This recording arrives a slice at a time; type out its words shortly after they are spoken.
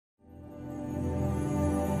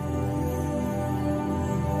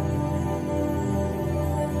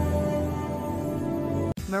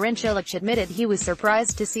Marin Cilic admitted he was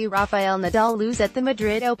surprised to see Rafael Nadal lose at the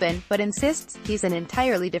Madrid Open, but insists he's an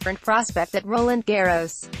entirely different prospect at Roland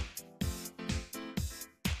Garros.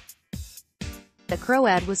 The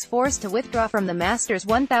Croat was forced to withdraw from the Masters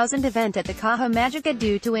 1000 event at the Caja Magica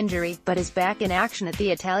due to injury, but is back in action at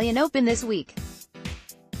the Italian Open this week.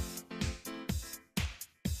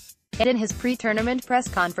 And in his pre-tournament press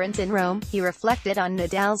conference in Rome, he reflected on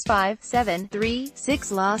Nadal's 5-7,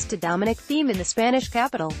 3-6 loss to Dominic Thiem in the Spanish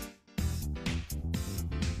capital.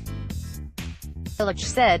 Cilic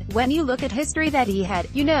said, "When you look at history that he had,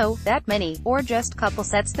 that many, or just couple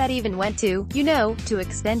sets that even went to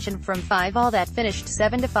extension from 5-all that finished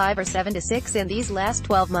 7-5 or 7-6 in these last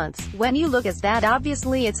 12 months, when you look at that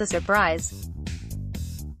obviously it's a surprise.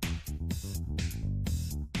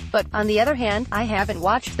 But, on the other hand, I haven't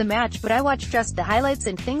watched the match but I watched just the highlights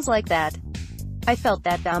and things like that. I felt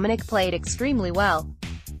that Dominic played extremely well.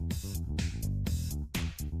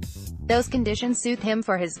 Those conditions suit him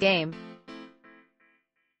for his game.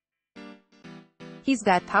 He's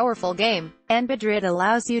got powerful game, and Madrid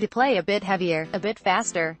allows you to play a bit heavier, a bit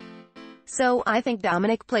faster. So, I think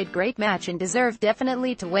Dominic played great match and deserved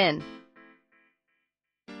definitely to win.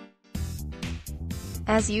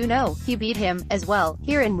 As you know, he beat him, as well,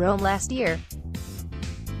 here in Rome last year.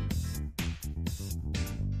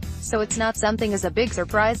 So it's not something as a big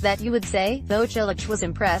surprise that you would say." Though Cilic was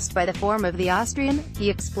impressed by the form of the Austrian, he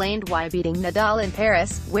explained why beating Nadal in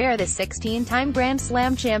Paris, where the 16-time Grand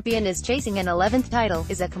Slam champion is chasing an 11th title,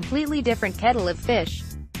 is a completely different kettle of fish.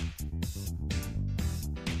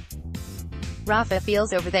 Rafa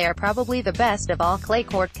feels over there probably the best of all clay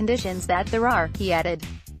court conditions that there are, he added.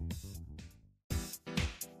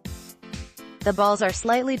 The balls are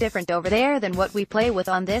slightly different over there than what we play with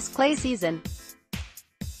on this clay season.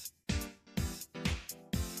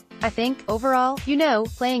 I think, overall,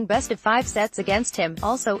 playing best of 5 sets against him,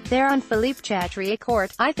 also, there on Philippe Chatrier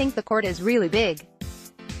court, I think the court is really big.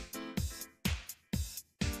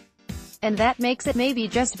 And that makes it maybe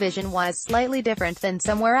just vision-wise slightly different than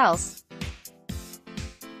somewhere else.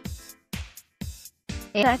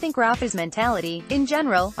 And I think Rafa's mentality, in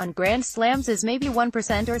general, on Grand Slams is maybe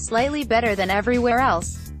 1% or slightly better than everywhere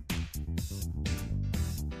else.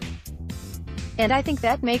 And I think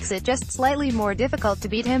that makes it just slightly more difficult to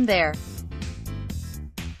beat him there.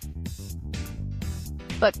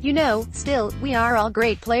 But, still, we are all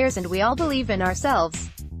great players and we all believe in ourselves.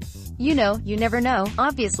 You never know,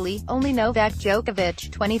 obviously, only Novak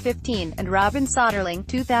Djokovic 2015 and Robin Soderling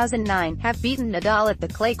 2009 have beaten Nadal at the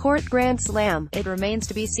clay court Grand Slam. It remains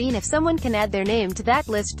to be seen if someone can add their name to that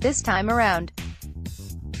list this time around.